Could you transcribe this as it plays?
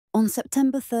On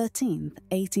September 13,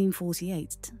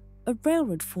 1848, a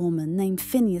railroad foreman named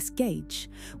Phineas Gage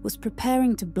was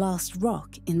preparing to blast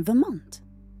rock in Vermont.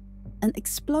 An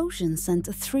explosion sent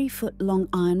a 3-foot-long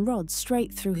iron rod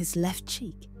straight through his left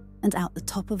cheek and out the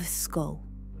top of his skull.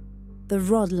 The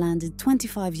rod landed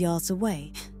 25 yards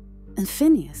away, and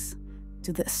Phineas,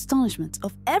 to the astonishment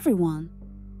of everyone,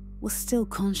 was still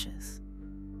conscious.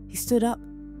 He stood up,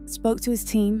 spoke to his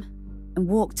team, and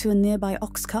walked to a nearby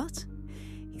ox cart.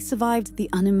 He survived the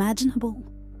unimaginable.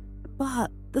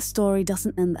 But the story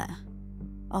doesn't end there.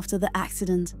 After the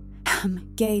accident,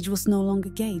 Gage was no longer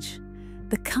Gage.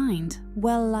 The kind,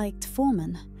 well-liked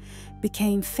foreman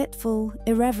became fitful,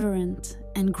 irreverent,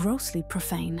 and grossly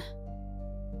profane.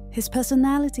 His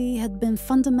personality had been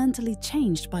fundamentally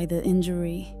changed by the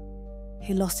injury.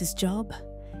 He lost his job,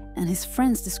 and his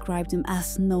friends described him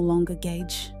as no longer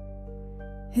Gage.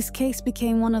 His case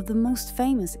became one of the most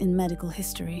famous in medical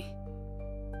history.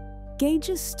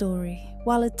 Gage's story,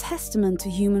 while a testament to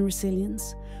human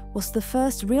resilience, was the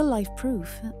first real-life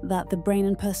proof that the brain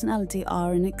and personality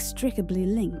are inextricably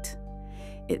linked.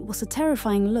 It was a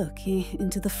terrifying look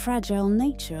into the fragile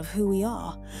nature of who we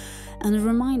are, and a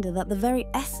reminder that the very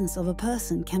essence of a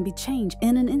person can be changed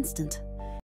in an instant.